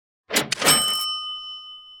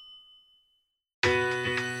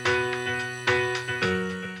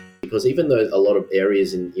because even though a lot of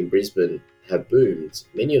areas in Brisbane have boomed,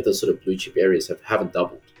 many of the sort of blue chip areas haven't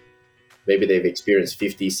doubled. Maybe they've experienced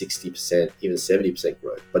 50, 60%, even 70%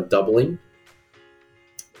 growth, but doubling,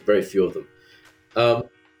 very few of them.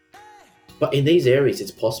 But in these areas, it's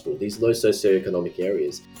possible, these low socioeconomic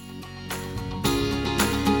areas.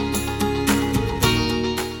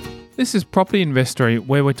 This is Property Investory,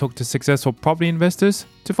 where we talk to successful property investors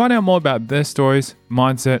to find out more about their stories,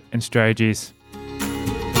 mindset, and strategies.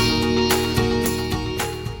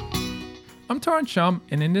 I'm Torrent Shum,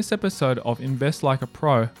 and in this episode of Invest Like a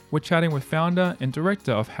Pro, we're chatting with founder and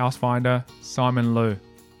director of Housefinder, Simon Liu.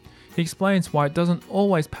 He explains why it doesn't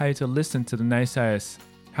always pay to listen to the naysayers,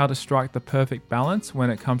 how to strike the perfect balance when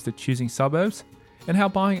it comes to choosing suburbs, and how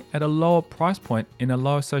buying at a lower price point in a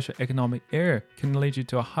lower socioeconomic area can lead you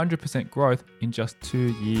to 100% growth in just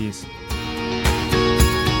 2 years.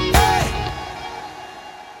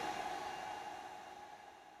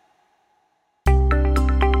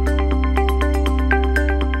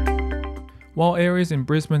 While areas in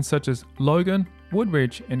Brisbane such as Logan,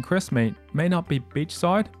 Woodridge and Crestmead may not be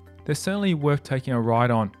beachside, they're certainly worth taking a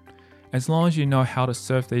ride on, as long as you know how to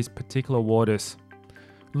surf these particular waters.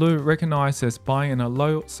 Liu recognises buying in a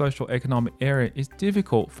low social economic area is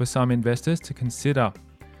difficult for some investors to consider,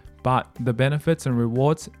 but the benefits and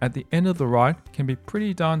rewards at the end of the ride can be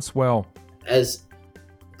pretty darn swell. As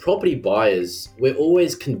property buyers, we're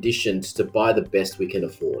always conditioned to buy the best we can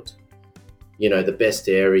afford. You know, the best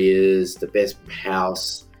areas, the best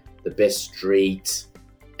house, the best street,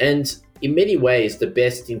 and in many ways, the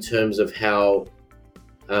best in terms of how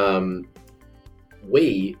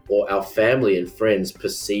we or our family and friends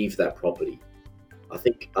perceive that property. I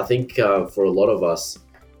think for a lot of us,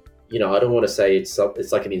 you know, I don't want to say it's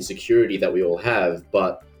like an insecurity that we all have,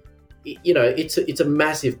 but you know, it's a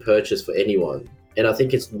massive purchase for anyone, and I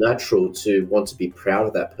think it's natural to want to be proud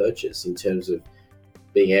of that purchase in terms of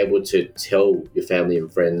being able to tell your family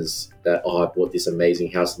and friends that, oh, I bought this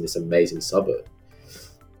amazing house in this amazing suburb.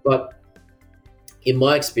 But in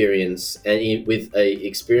my experience, and with a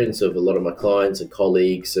experience of a lot of my clients and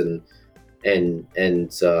colleagues and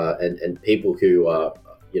people who are,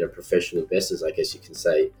 you know, professional investors, I guess you can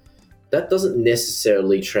say, that doesn't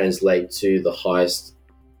necessarily translate to the highest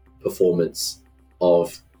performance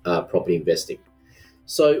of property investing.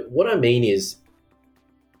 So what I mean is,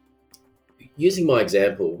 using my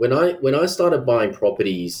example, when I started buying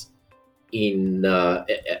properties in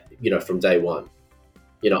you know, from day one,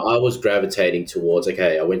 you know, I was gravitating towards,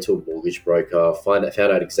 okay, I went to a mortgage broker, found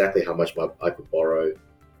out exactly how much I could borrow,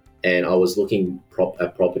 and I was looking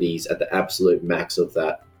at properties at the absolute max of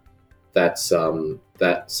that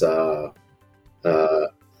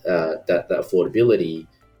affordability,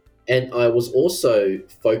 and I was also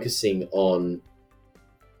focusing on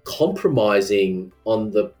compromising on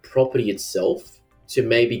the property itself to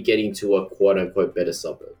maybe getting to a quote unquote better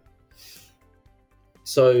suburb.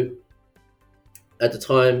 So at the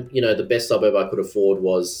time, you know, the best suburb I could afford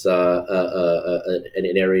was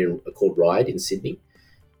an area called Ryde in Sydney.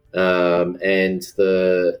 And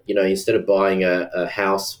you know, instead of buying a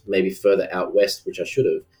house maybe further out west, which I should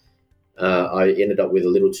have, I ended up with a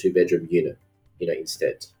little 2-bedroom unit, you know,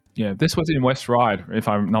 instead. Yeah, this was in West Ryde, if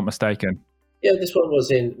I'm not mistaken. Yeah, this one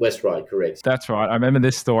was in West Ryde, correct. That's right. I remember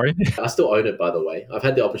this story. I still own it, by the way. I've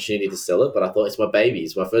had the opportunity to sell it, but I thought it's my baby.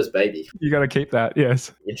 It's my first baby. You got to keep that,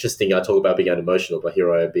 yes. Interesting. I talk about being unemotional, but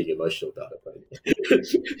here I am being emotional about it.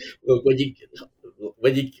 Look, when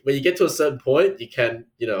you get to a certain point, you can,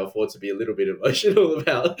 you know, afford to be a little bit emotional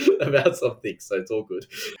about something. So it's all good.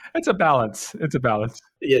 It's a balance. Yeah, it's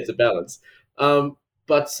a balance.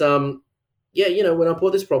 Yeah, you know, when I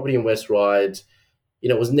bought this property in West Ryde, you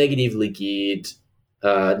know, it was negatively geared,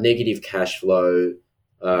 negative cash flow.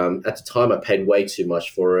 At the time, I paid way too much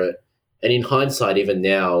for it. And in hindsight, even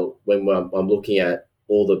now, when I'm looking at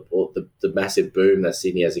all the massive boom that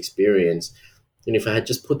Sydney has experienced, and if I had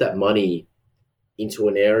just put that money into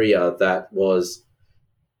an area that was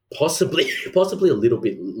possibly a little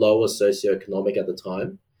bit lower socioeconomic at the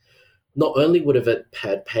time, not only would have it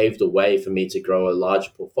had paved a way for me to grow a larger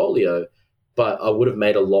portfolio, but I would have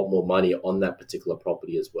made a lot more money on that particular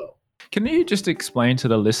property as well. Can you just explain to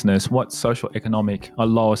the listeners what a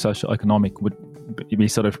lower socioeconomic would be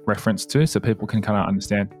sort of reference to, so people can kind of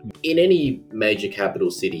understand? In any major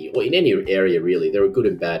capital city, or in any area really, there are good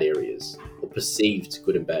and bad areas, or perceived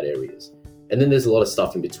good and bad areas. And then there's a lot of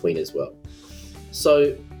stuff in between as well.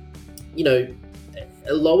 So, you know,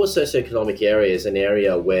 a lower socioeconomic area is an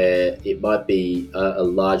area where it might be a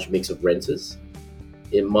large mix of renters.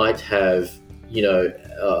 It might have, you know,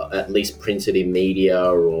 at least printed in media,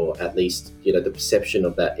 or at least, you know, the perception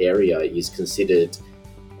of that area is considered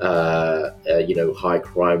high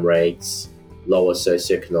crime rates, lower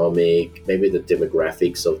socioeconomic, maybe the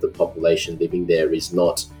demographics of the population living there is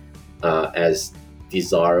not as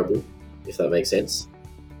desirable, if that makes sense.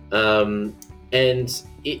 And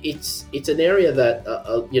it's an area that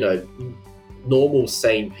normal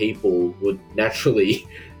sane people would naturally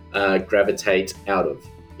gravitate out of.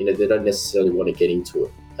 They don't necessarily want to get into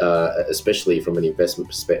it, especially from an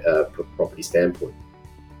investment property standpoint.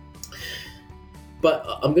 But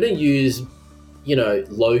I'm going to use,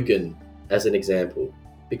 Logan as an example,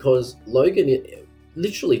 because Logan,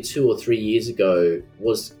 literally 2 or 3 years ago,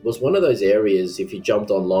 was one of those areas. If you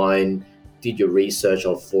jumped online, did your research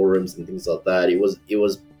on forums and things like that, it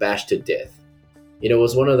was bashed to death. It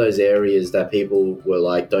was one of those areas that people were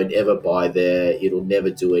like, "Don't ever buy there. It'll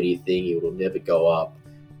never do anything. It will never go up."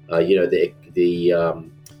 The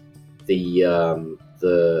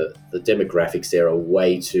demographics there are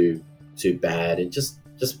way too bad, and just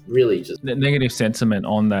really just negative sentiment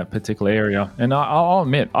on that particular area. And I'll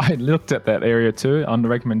admit, I looked at that area too on the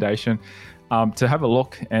recommendation to have a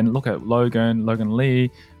look at Logan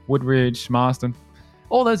Lee, Woodridge, Marsden,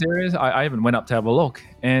 all those areas. I even went up to have a look.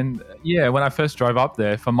 And yeah, when I first drove up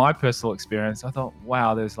there, from my personal experience, I thought,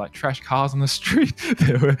 wow, there's like trash cars on the street.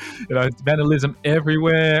 There were, vandalism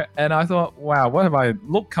everywhere. And I thought, wow, what have I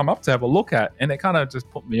come up to have a look at? And it kind of just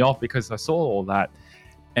put me off because I saw all that.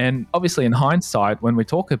 And obviously in hindsight, when we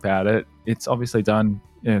talk about it, it's obviously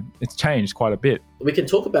it's changed quite a bit. We can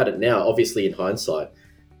talk about it now, obviously in hindsight,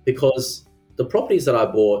 because the properties that I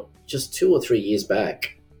bought just 2 or 3 years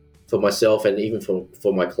back for myself and even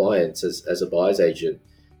for my clients as a buyer's agent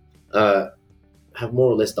have more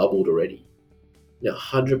or less doubled already.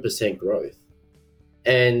 100% growth.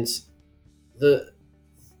 And the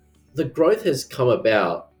growth has come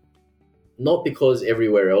about not because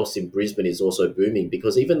everywhere else in Brisbane is also booming,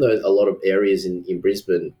 because even though a lot of areas in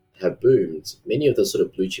Brisbane have boomed, many of the sort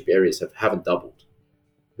of blue chip areas haven't doubled.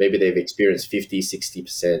 Maybe they've experienced 50,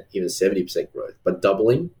 60%, even 70% growth, but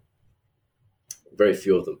doubling, very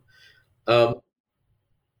few of them.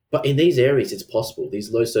 But in these areas, it's possible,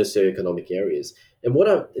 these low socioeconomic areas. And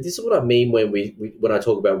this is what I mean when I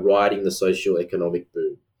talk about riding the socioeconomic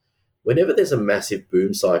boom. Whenever there's a massive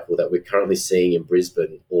boom cycle that we're currently seeing in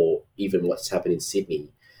Brisbane, or even what's happened in Sydney,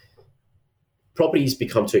 properties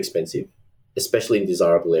become too expensive, especially in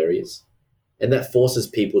desirable areas. And that forces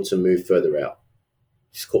people to move further out.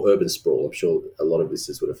 It's called urban sprawl. I'm sure a lot of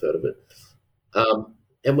listeners would have heard of it.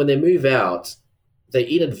 And when they move out, they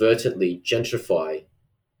inadvertently gentrify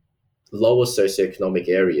lower socioeconomic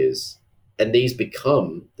areas, and these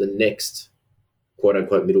become the next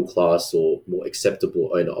quote-unquote middle class or more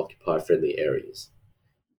acceptable owner-occupier friendly areas.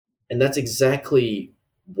 And that's exactly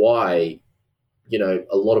why, a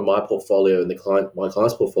lot of my portfolio and my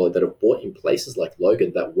clients' portfolio that have bought in places like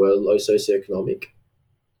Logan that were low socioeconomic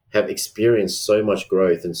have experienced so much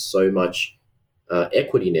growth and so much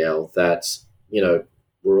equity now that,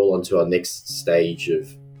 we're all onto our next stage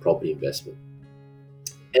of property investment.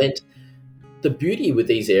 And the beauty with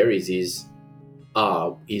these areas is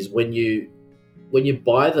when you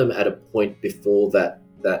buy them at a point before that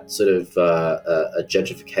sort of a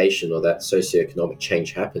gentrification or that socioeconomic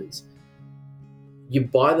change happens, you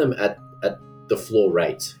buy them at the floor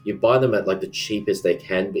rate. You buy them at like the cheapest they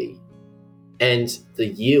can be. And the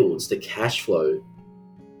yields, the cash flow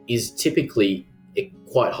is typically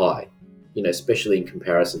quite high, especially in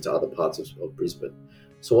comparison to other parts of Brisbane.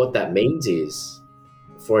 So what that means is,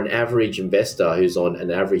 for an average investor who's on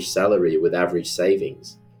an average salary with average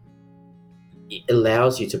savings, it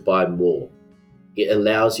allows you to buy more. It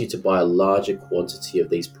allows you to buy a larger quantity of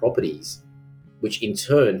these properties, which in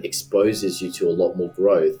turn exposes you to a lot more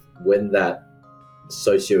growth when that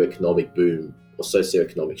socioeconomic boom or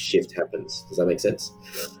socioeconomic shift happens. Does that make sense?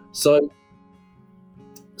 So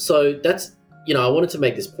that's, I wanted to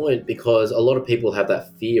make this point because a lot of people have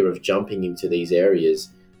that fear of jumping into these areas.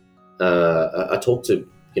 I talk to,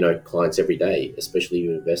 clients every day, especially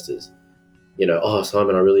new investors. Oh,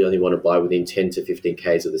 Simon, I really only want to buy within 10 to 15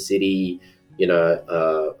 Ks of the city.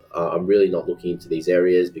 I'm really not looking into these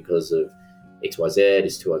areas because of XYZ.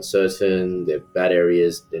 It's too uncertain. They're bad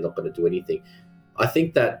areas. They're not going to do anything. I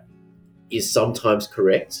think that is sometimes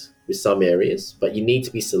correct with some areas, but you need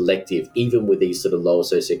to be selective, even with these sort of lower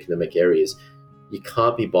socioeconomic areas. You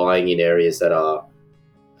can't be buying in areas that are,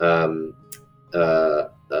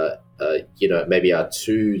 maybe are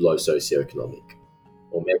too low socioeconomic,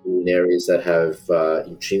 or maybe in areas that have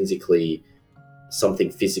intrinsically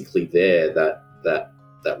something physically there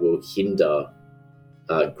that will hinder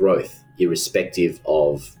growth, irrespective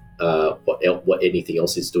of what anything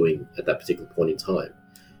else is doing at that particular point in time.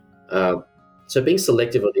 So being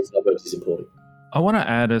selective on these suburbs is important. I want to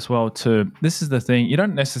add as well too, this is the thing, you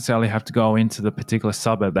don't necessarily have to go into the particular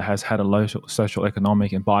suburb that has had a low social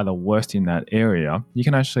economic and buy the worst in that area. You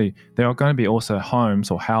can actually, there are going to be also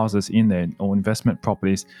homes or houses in there or investment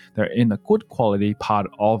properties that are in the good quality part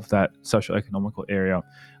of that social economical area.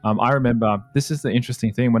 I remember, this is the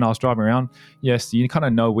interesting thing, when I was driving around, yes, you kind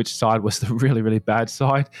of know which side was the really, really bad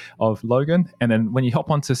side of Logan. And then when you hop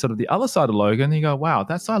onto sort of the other side of Logan, you go, wow,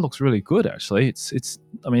 that side looks really good actually. It's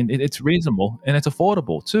reasonable and it's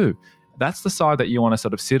affordable too. That's the side that you want to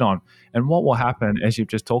sort of sit on. And what will happen, as you've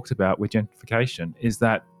just talked about with gentrification, is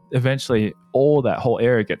that eventually all that whole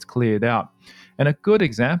area gets cleared out. And a good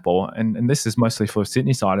example, and this is mostly for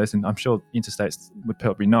Sydney-siders, and I'm sure interstates would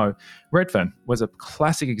probably know, Redfern was a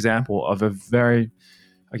classic example of a very,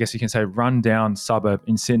 I guess you can say, run-down suburb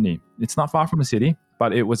in Sydney. It's not far from the city,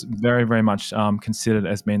 but it was very, very much considered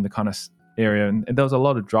as being the kind of area. And there was a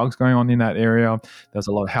lot of drugs going on in that area. There was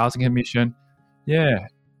a lot of housing emission. Yeah,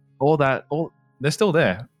 they're still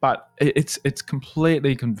there, but it's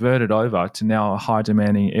completely converted over to now a high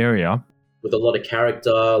demanding area with a lot of character,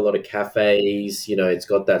 a lot of cafes. It's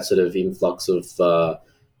got that sort of influx of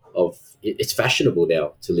it's fashionable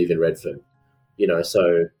now to live in Redfern.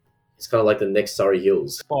 So it's kind of like the next Surrey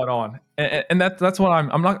Hills. Spot on. And that's what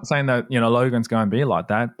I'm not saying that, Logan's going to be like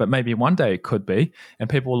that, but maybe one day it could be. And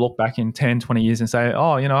people will look back in 10, 20 years and say,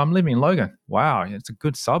 oh, I'm living in Logan. Wow, it's a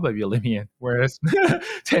good suburb you're living in. Whereas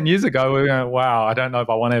 10 years ago, we were going, wow, I don't know if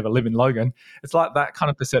I want to ever live in Logan. It's like that kind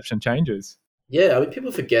of perception changes. Yeah,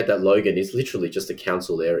 people forget that Logan is literally just a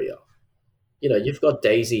council area. You've got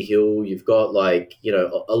Daisy Hill, you've got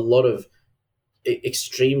a lot of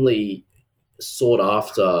extremely sought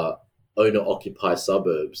after owner-occupied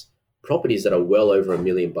suburbs, properties that are well over $1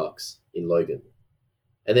 million in Logan.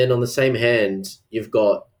 And then on the same hand, you've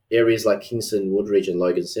got areas like Kingston, Woodridge and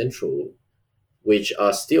Logan Central, which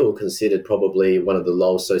are still considered probably one of the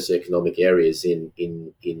lowest socioeconomic areas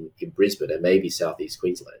in Brisbane and maybe southeast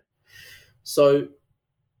Queensland. So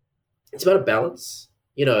it's about a balance.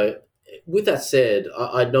 With that said,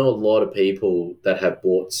 I know a lot of people that have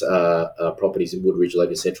bought properties in Woodridge,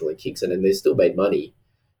 Logan Central and Kingston, and they've still made money.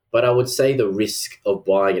 But I would say the risk of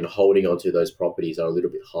buying and holding onto those properties are a little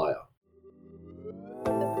bit higher.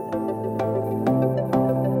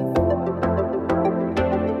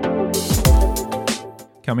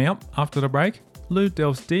 Coming up after the break, Lou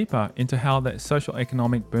delves deeper into how that social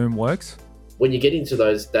economic boom works. When you get into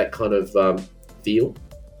that kind of feel,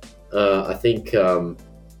 I think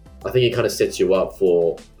it kind of sets you up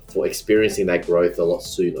for experiencing that growth a lot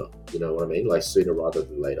sooner. You know what I mean? Like sooner rather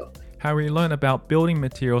than later. How we learn about building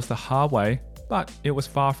materials the hard way, but it was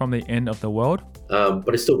far from the end of the world.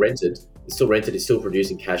 But it's still rented. It's still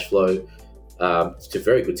producing cash flow. It's a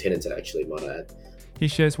very good tenant, actually, might I add. He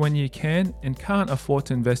shares when you can and can't afford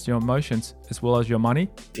to invest your emotions as well as your money.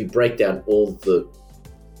 If you break down all the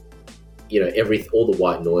all the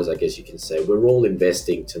white noise, I guess you can say, we're all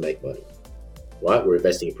investing to make money, right? We're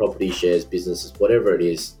investing in property, shares, businesses, whatever it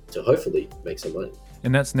is, to hopefully make some money.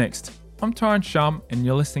 And that's next. I'm Tyron Shum, and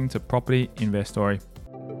you're listening to Property Investory.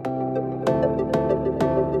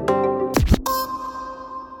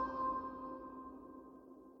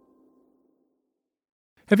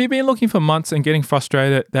 Have you been looking for months and getting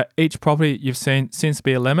frustrated that each property you've seen seems to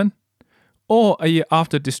be a lemon? Or are you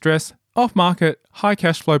after distress, off-market, high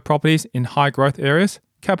cash flow properties in high growth areas,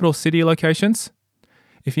 capital city locations?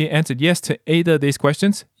 If you answered yes to either of these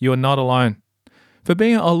questions, you are not alone. For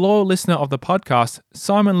being a loyal listener of the podcast,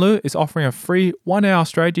 Simon Lou is offering a free 1-hour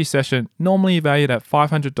strategy session normally valued at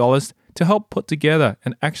 $500 to help put together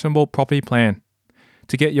an actionable property plan.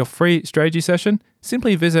 To get your free strategy session,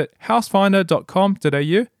 simply visit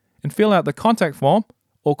housefinder.com.au and fill out the contact form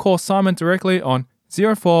or call Simon directly on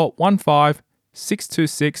 0415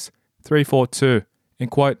 626 342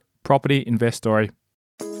 and quote Property Investory.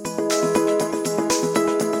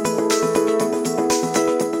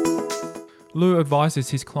 Lou advises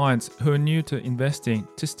his clients who are new to investing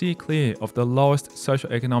to steer clear of the lowest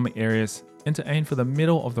socioeconomic areas and to aim for the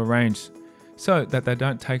middle of the range so that they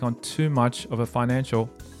don't take on too much of a financial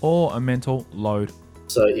or a mental load.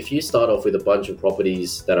 So if you start off with a bunch of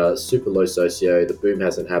properties that are super low socio, the boom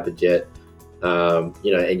hasn't happened yet, and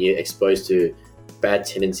you're exposed to bad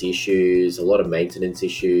tenancy issues, a lot of maintenance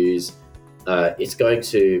issues, it's going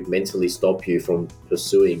to mentally stop you from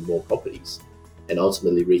pursuing more properties and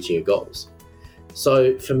ultimately reaching your goals.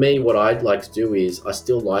 So for me, what I'd like to do is I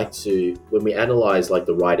still like to, when we analyze like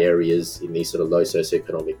the right areas in these sort of low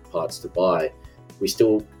socioeconomic parts to buy, we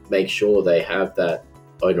still make sure they have that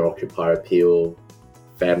owner-occupier appeal,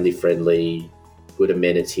 family-friendly, good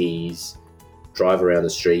amenities, drive around the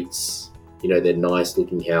streets, they're nice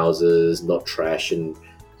looking houses, not trash and,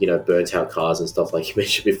 burnt out cars and stuff like you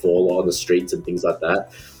mentioned before on the streets and things like that.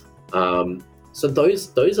 So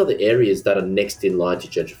those are the areas that are next in line to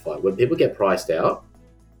gentrify. When people get priced out,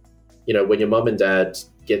 when your mum and dad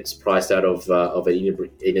gets priced out of an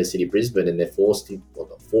inner city Brisbane and they're forced to, well,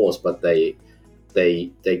 not forced, but they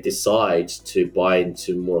decide to buy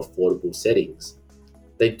into more affordable settings,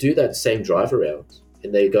 they do that same drive around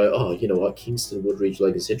and they go, oh, you know what, Kingston, Woodridge,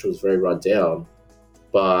 Logan Central is very run down,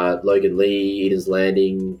 but Logan Lee, Eden's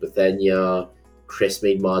Landing, Bethania,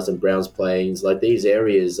 Crestmead, Marsden, Browns Plains, like these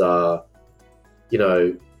areas are,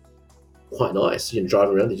 quite nice.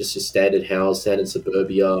 Driving around, they're just a standard house, standard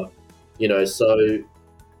suburbia, so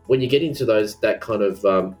when you get into that kind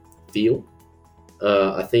of feel,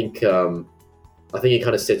 I think it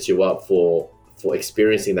kind of sets you up for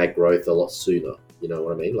experiencing that growth a lot sooner. You know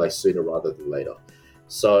what I mean? Like sooner rather than later.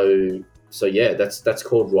 So yeah, that's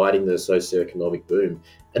called riding the socioeconomic boom.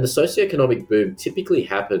 And the socioeconomic boom typically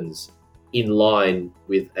happens in line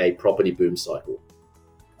with a property boom cycle.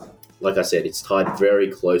 Like I said, it's tied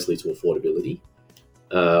very closely to affordability.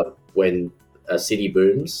 When a city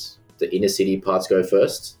booms, the inner city parts go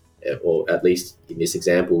first, or at least in this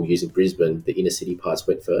example, using Brisbane, the inner city parts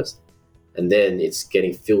went first. And then it's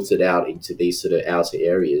getting filtered out into these sort of outer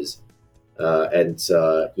areas.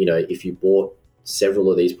 If you bought several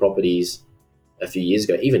of these properties a few years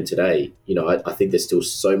ago, even today, I think there's still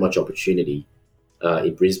so much opportunity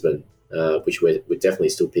in Brisbane, which we're definitely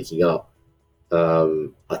still picking up.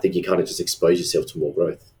 I think you kind of just expose yourself to more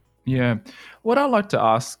growth. Yeah. What I'd like to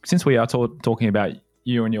ask, since we are talking about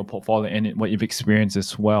you and your portfolio and what you've experienced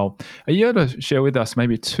as well, are you able to share with us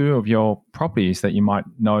maybe two of your properties that you might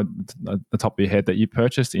know at the top of your head that you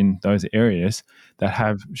purchased in those areas that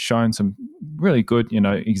have shown some really good,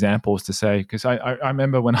 examples to say? Because I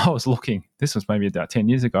remember when I was looking, this was maybe about 10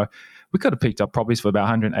 years ago, we could have picked up properties for about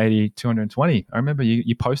 180, 220. I remember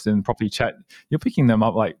you posted in the property chat, you're picking them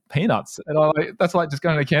up like peanuts. And that's like just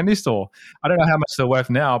going to a candy store. I don't know how much they're worth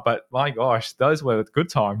now, but my gosh, those were good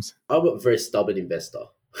times. I'm a very stubborn investor.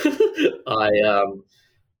 I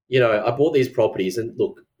bought these properties and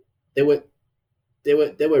look, they were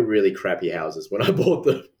really crappy houses when I bought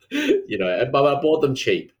them, but I bought them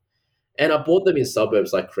cheap. And I bought them in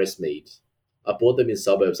suburbs like Crestmead. I bought them in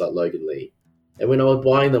suburbs like Logan Lee. And when I was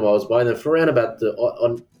buying them for around about the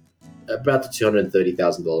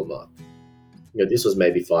 $230,000 mark. This was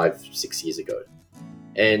maybe 5-6 years ago.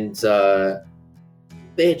 And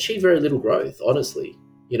they achieved very little growth, honestly,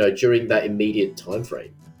 during that immediate time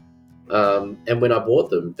frame. And when I bought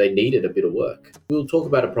them, they needed a bit of work. We'll talk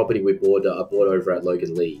about a property I bought over at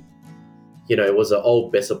Logan Lee. It was an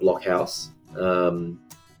old Besser block house.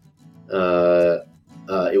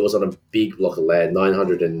 It was on a big block of land,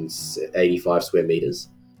 985 square meters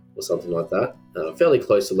or something like that. Fairly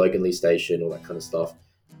close to Logan Lee Station, all that kind of stuff.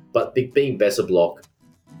 But being Besser block,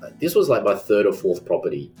 this was like my third or fourth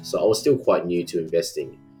property. So I was still quite new to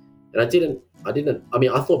investing. And I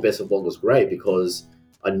thought Besser block was great because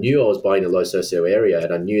I knew I was buying a low socio area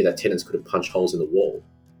and I knew that tenants couldn't punch holes in the wall,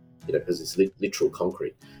 because it's literal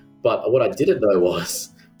concrete. But what I didn't know was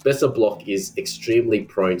Besser block is extremely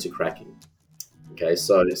prone to cracking. Okay,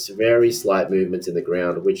 so it's very slight movements in the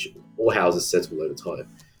ground, which all houses settle over time.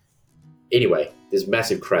 Anyway, there's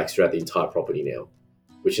massive cracks throughout the entire property now,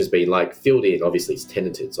 which has been like filled in. Obviously, it's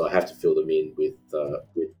tenanted, so I have to fill them in with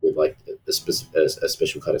like a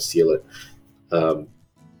special kind of sealant.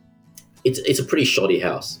 It's a pretty shoddy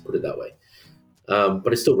house, put it that way.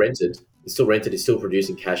 But it's still rented. It's still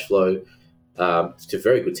producing cash flow. To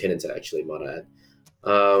very good tenants, actually, might I add.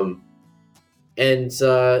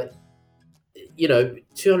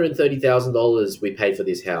 $230,000 we paid for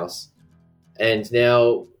this house, and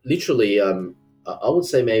now literally, I would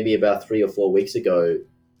say maybe about 3 or 4 weeks ago,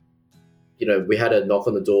 we had a knock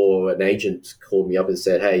on the door. An agent called me up and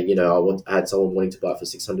said, "Hey, I had someone wanting to buy it for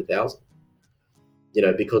 $600,000."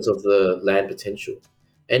 Because of the land potential.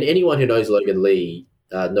 And anyone who knows Logan Lee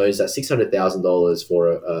knows that $600,000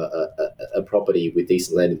 for a property with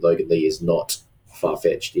decent land in Logan Lee is not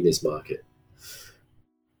far-fetched in this market.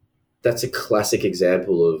 That's a classic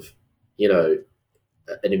example of, an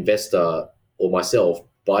investor or myself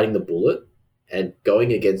biting the bullet and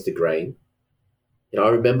going against the grain. I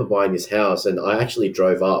remember buying this house and I actually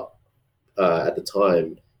drove up at the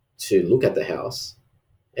time to look at the house.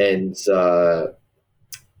 And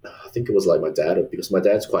I think it was like my dad, because my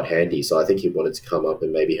dad's quite handy. So I think he wanted to come up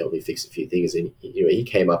and maybe help me fix a few things. And, he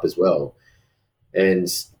came up as well. And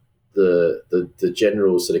the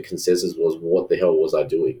general sort of consensus was, what the hell was I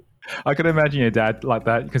doing? I could imagine your dad like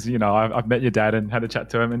that because, I've met your dad and had a chat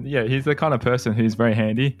to him. And yeah, he's the kind of person who's very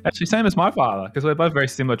handy. Actually, same as my father because we're both very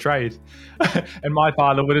similar trades. And my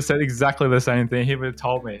father would have said exactly the same thing. He would have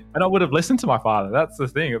told me. And I would have listened to my father. That's the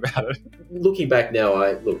thing about it. Looking back now,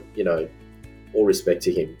 all respect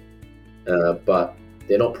to him, but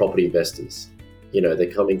they're not property investors.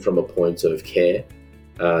 They're coming from a point of care.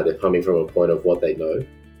 They're coming from a point of what they know,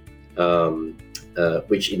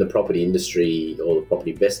 which in the property industry or the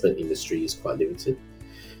property investment industry is quite limited.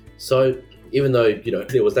 So even though,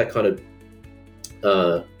 there was that kind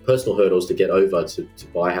of personal hurdles to get over to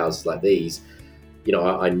buy houses like these,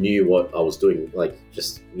 I knew what I was doing. I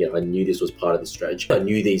knew this was part of the strategy. I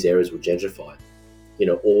knew these areas would gentrify.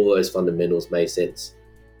 All those fundamentals made sense.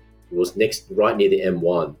 It was right near the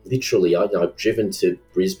M1. Literally, I've driven to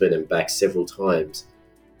Brisbane and back several times.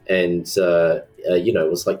 And, it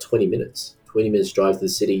was like 20 minutes. 20 minutes drive to the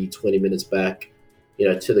city, 20 minutes back.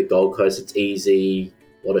 To the Gold Coast, it's easy.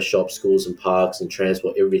 A lot of shops, schools and parks and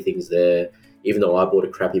transport, everything's there. Even though I bought a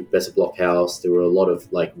crappy Besser block house, there were a lot of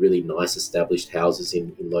really nice established houses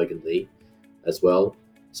in Logan Lee as well.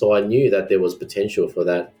 So I knew that there was potential for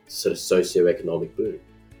that sort of socioeconomic boom.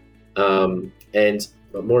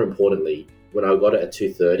 But more importantly, when I got it at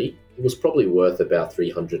 230, it was probably worth about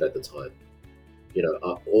 300 at the time.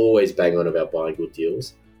 I always bang on about buying good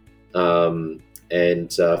deals. For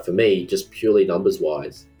me, just purely numbers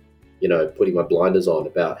wise, putting my blinders on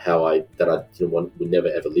about how I would never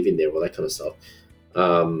ever live in there, all that kind of stuff.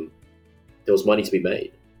 There was money to be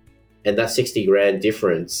made. And that 60 grand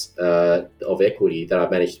difference of equity that I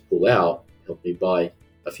managed to pull out helped me buy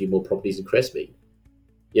a few more properties in Crestmead.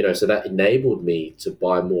 So that enabled me to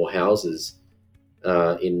buy more houses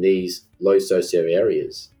in these low socio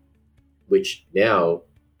areas, which now,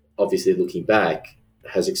 obviously looking back,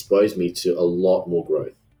 has exposed me to a lot more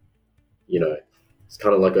growth. It's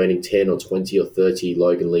kind of like owning 10 or 20 or 30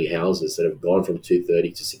 Logan Lee houses that have gone from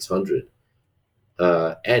 230 to 600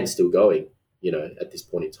 and still going, at this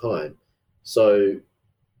point in time. So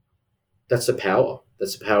that's the power.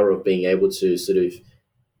 That's the power of being able to sort of,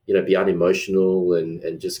 be unemotional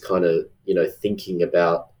and just kind of, thinking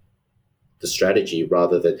about the strategy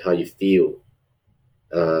rather than how you feel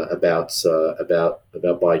about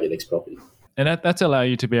buying your next property. And that's allowed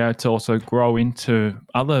you to be able to also grow into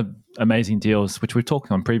other amazing deals, which we've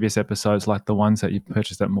talked on previous episodes, like the ones that you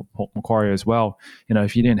purchased at Macquarie as well.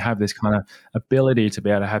 If you didn't have this kind of ability to be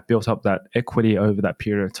able to have built up that equity over that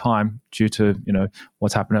period of time due to,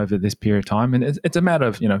 what's happened over this period of time. And it's a matter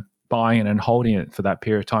of, buying it and holding it for that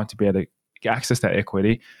period of time to be able to access that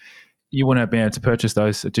equity. You wouldn't have been able to purchase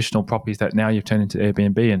those additional properties that now you've turned into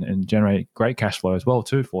Airbnb and generate great cash flow as well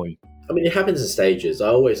too for you. I mean, it happens in stages. I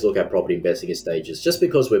always look at property investing in stages. Just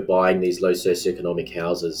because we're buying these low socioeconomic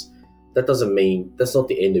houses, that doesn't mean that's not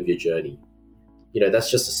the end of your journey. That's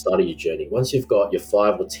just the start of your journey. Once you've got your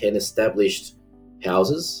 5 or 10 established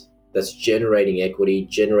houses that's generating equity,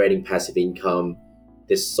 generating passive income,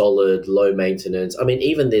 they're solid, low maintenance. I mean,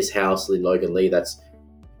 even this house in Logan Lee that's,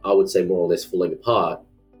 I would say, more or less falling apart,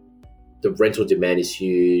 the rental demand is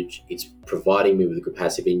huge. It's providing me with a good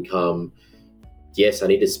passive income. Yes, I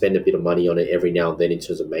need to spend a bit of money on it every now and then in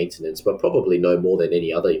terms of maintenance, but probably no more than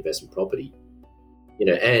any other investment property.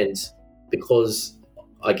 And because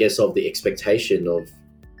I guess of the expectation of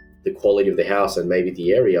the quality of the house and maybe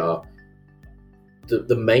the area,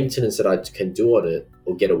 the maintenance that I can do on it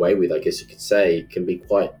or get away with, I guess you could say, can be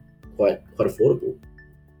quite affordable.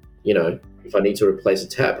 If I need to replace a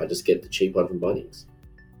tap, I just get the cheap one from Bunnings.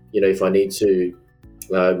 If I need to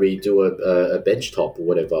redo a bench top or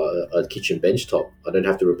whatever, a kitchen bench top, I don't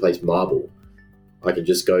have to replace marble. I can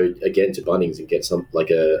just go again to Bunnings and get some like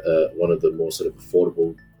a one of the more sort of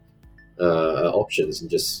affordable options and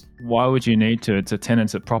just. Why would you need to? It's a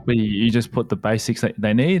tenant's property. You just put the basics that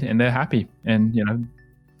they need and they're happy. And,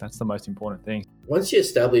 that's the most important thing. Once you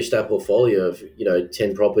establish that portfolio of,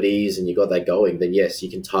 10 properties and you got that going, then yes, you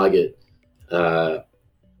can target your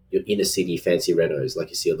inner city fancy renos like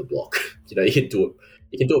you see on the block. You can do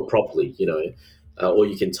it properly, or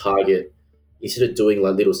you can target, instead of doing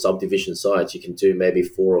like little subdivision sites, you can do maybe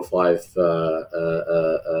four or five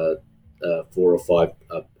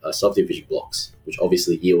subdivision blocks, which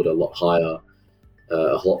obviously yield a lot higher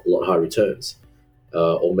returns.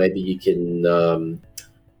 Or maybe you can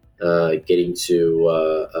get into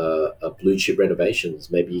blue chip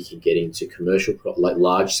renovations. Maybe you can get into commercial, like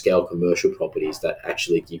large scale commercial properties that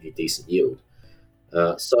actually give you decent yield.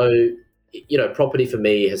 So property for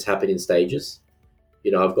me has happened in stages.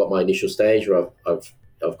 I've got my initial stage where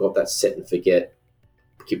I've got that set and forget,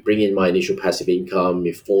 bring in my initial passive income.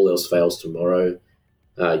 If all else fails tomorrow,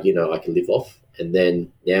 I can live off. And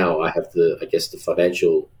then now I have the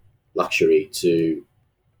financial luxury to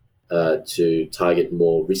target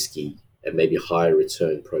more risky and maybe higher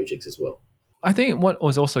return projects as well. I think what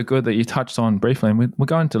was also good that you touched on briefly, and we'll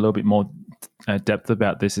go into a little bit more depth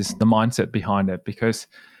about this, is the mindset behind it. Because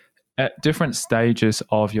at different stages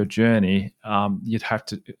of your journey, you'd have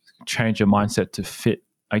to change your mindset to fit,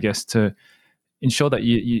 I guess, to ensure that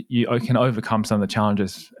you can overcome some of the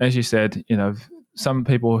challenges. As you said, some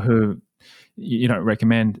people who you don't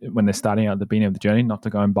recommend when they're starting out at the beginning of the journey not to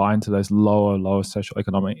go and buy into those lower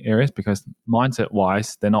socioeconomic areas, because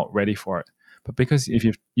mindset-wise, they're not ready for it. But because if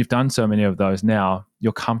you've done so many of those now,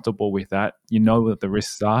 you're comfortable with that. You know what the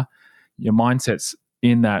risks are. Your mindset's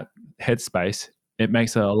in that headspace. It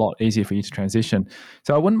makes it a lot easier for you to transition.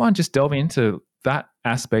 So I wouldn't mind just delving into that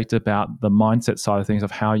aspect about the mindset side of things,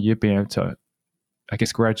 of how you've been able to, I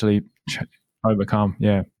guess, gradually overcome.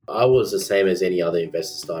 Yeah. I was the same as any other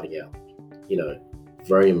investor starting out.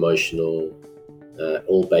 Very emotional,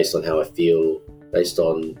 all based on how I feel, based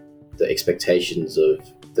on the expectations of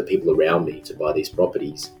the people around me to buy these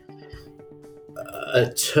properties.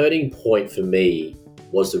 A turning point for me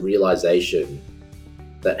was the realization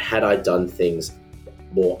that had I done things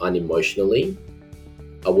more unemotionally,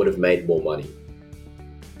 I would have made more money.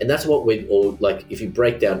 And that's what we all, like, if you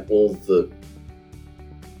break down all the,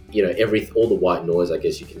 all the white noise, I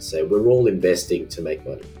guess you can say, we're all investing to make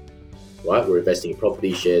money, right? We're investing in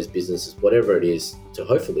property, shares, businesses, whatever it is, to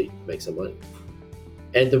hopefully make some money.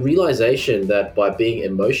 And the realization that by being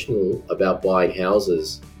emotional about buying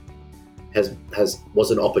houses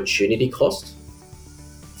was an opportunity cost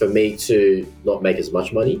for me to not make as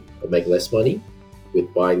much money or make less money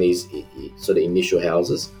with buying these sort of initial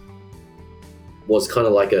houses, was kind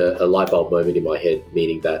of like a light bulb moment in my head,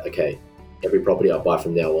 meaning that, okay, every property I buy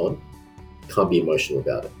from now on, can't be emotional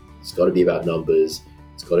about it. It's got to be about numbers.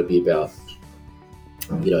 It's got to be about,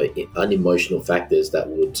 unemotional factors that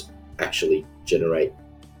would actually generate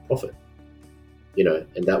profit,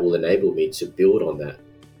 and that will enable me to build on that,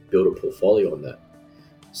 build a portfolio on that.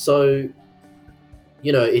 So,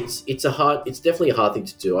 it's definitely a hard thing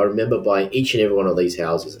to do. I remember buying each and every one of these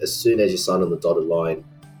houses. As soon as you sign on the dotted line,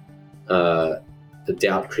 the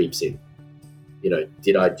doubt creeps in.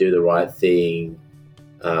 Did I do the right thing?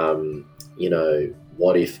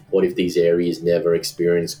 What if these areas never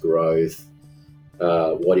experience growth?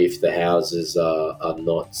 What if the houses are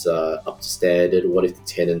not up to standard? What if the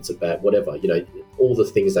tenants are bad? Whatever, all the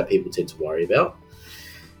things that people tend to worry about.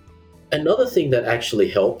 Another thing that actually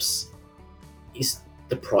helps is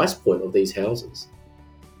the price point of these houses.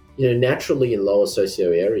 Naturally in lower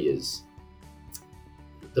socio areas,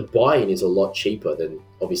 the buy-in is a lot cheaper than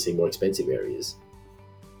obviously more expensive areas.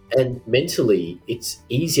 And mentally, it's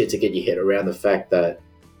easier to get your head around the fact that,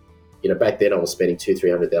 back then I was spending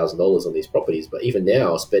 $200,000-$300,000 on these properties, but even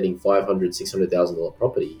now spending $500,000-$600,000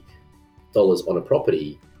 on a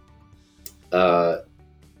property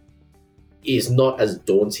is not as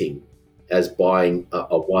daunting as buying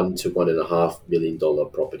a $1 to $1.5 million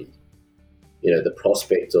property. The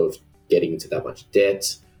prospect of getting into that much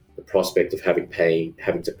debt, the prospect of having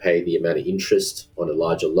to pay the amount of interest on a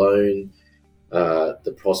larger loan,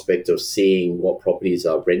 the prospect of seeing what properties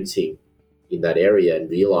are renting in that area and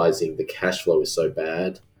realizing the cash flow is so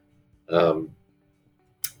bad, kind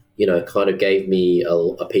of gave me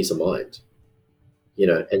a peace of mind.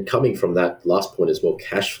 And coming from that last point as well,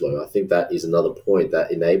 cash flow, I think that is another point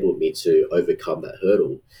that enabled me to overcome that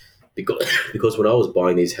hurdle, because when I was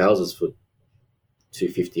buying these houses for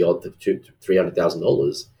 $250,000 to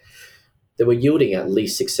 $300,000, they were yielding at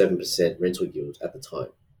least 6-7% rental yield at the time.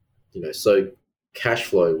 So cash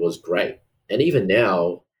flow was great. And even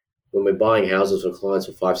now, when we're buying houses for clients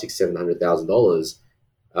for $500,000-$700,000,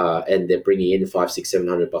 and they're bringing in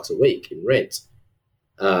 $500-$700 a week in rent,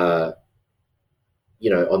 on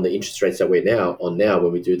the interest rates that we're now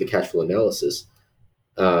when we do the cash flow analysis,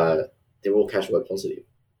 they're all cash flow positive.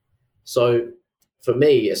 So for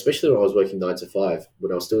me, especially when I was working 9 to 5,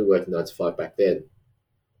 when I was still working 9 to 5 back then,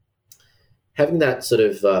 having that sort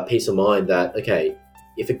of peace of mind that, okay,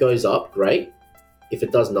 if it goes up, great. If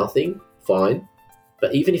it does nothing, fine.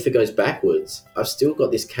 But even if it goes backwards, I've still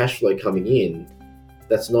got this cash flow coming in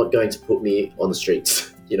that's not going to put me on the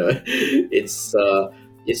streets. It's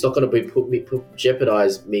not going to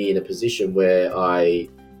jeopardize me in a position where I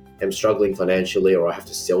am struggling financially, or I have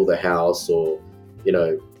to sell the house, or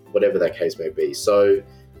whatever that case may be. So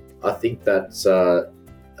I think that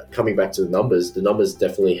coming back to the numbers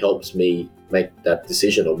definitely helps me make that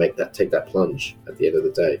decision, or take that plunge at the end of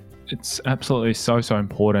the day. It's absolutely so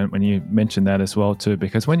important when you mention that as well too,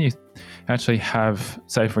 because when you actually have,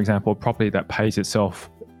 say for example, a property that pays itself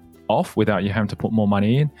off without you having to put more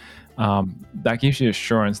money in, that gives you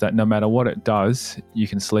assurance that no matter what it does, you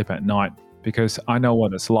can sleep at night. Because I know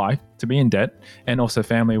what it's like to be in debt, and also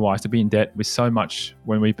family-wise to be in debt with so much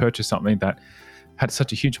when we purchased something that had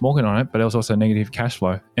such a huge mortgage on it, but it was also negative cash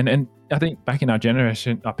flow. And I think back in our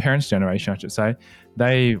generation, our parents' generation, I should say,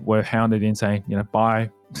 they were hounded in saying, buy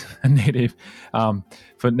a negative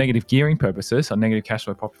for negative gearing purposes, or negative cash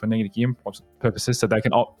flow property for negative gearing purposes, so they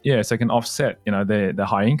can offset their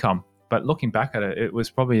high income. But looking back at it, it was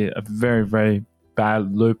probably a very, very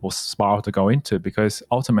bad loop or spiral to go into, because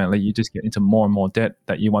ultimately you just get into more and more debt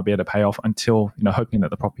that you won't be able to pay off until, hoping that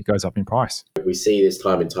the property goes up in price. We see this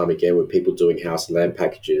time and time again with people doing house and land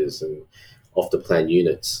packages and off the plan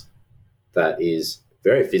units. That is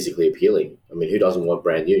very physically appealing. I mean, who doesn't want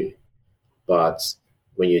brand new? But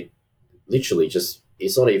when you literally you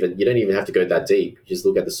don't even have to go that deep. You just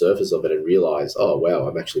look at the surface of it and realize, oh wow,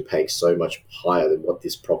 I'm actually paying so much higher than what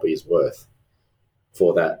this property is worth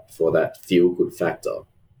for that feel good factor.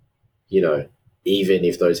 Even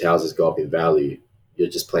if those houses go up in value, you're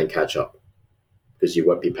just playing catch up because you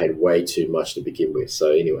won't be paid way too much to begin with.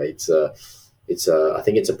 So anyway, I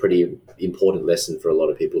think it's a pretty important lesson for a lot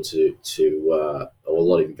of people or a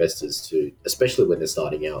lot of investors to, especially when they're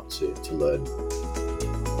starting out, to learn.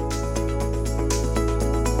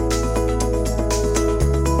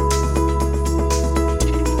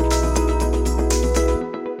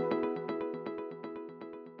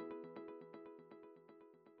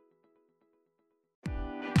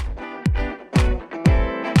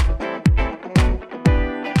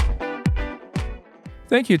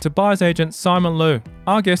 Thank you to buyer's agent Simon Liu,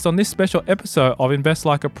 our guest on this special episode of Invest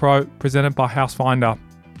Like a Pro presented by Housefinder.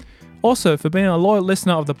 Also, for being a loyal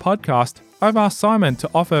listener of the podcast, I've asked Simon to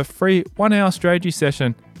offer a free 1-hour strategy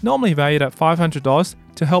session, normally valued at $500,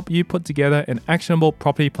 to help you put together an actionable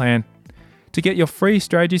property plan. To get your free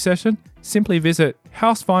strategy session, simply visit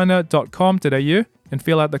housefinder.com.au and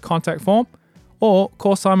fill out the contact form, or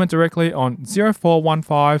call Simon directly on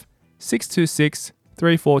 0415 626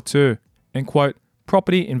 342 and quote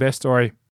Property Investory.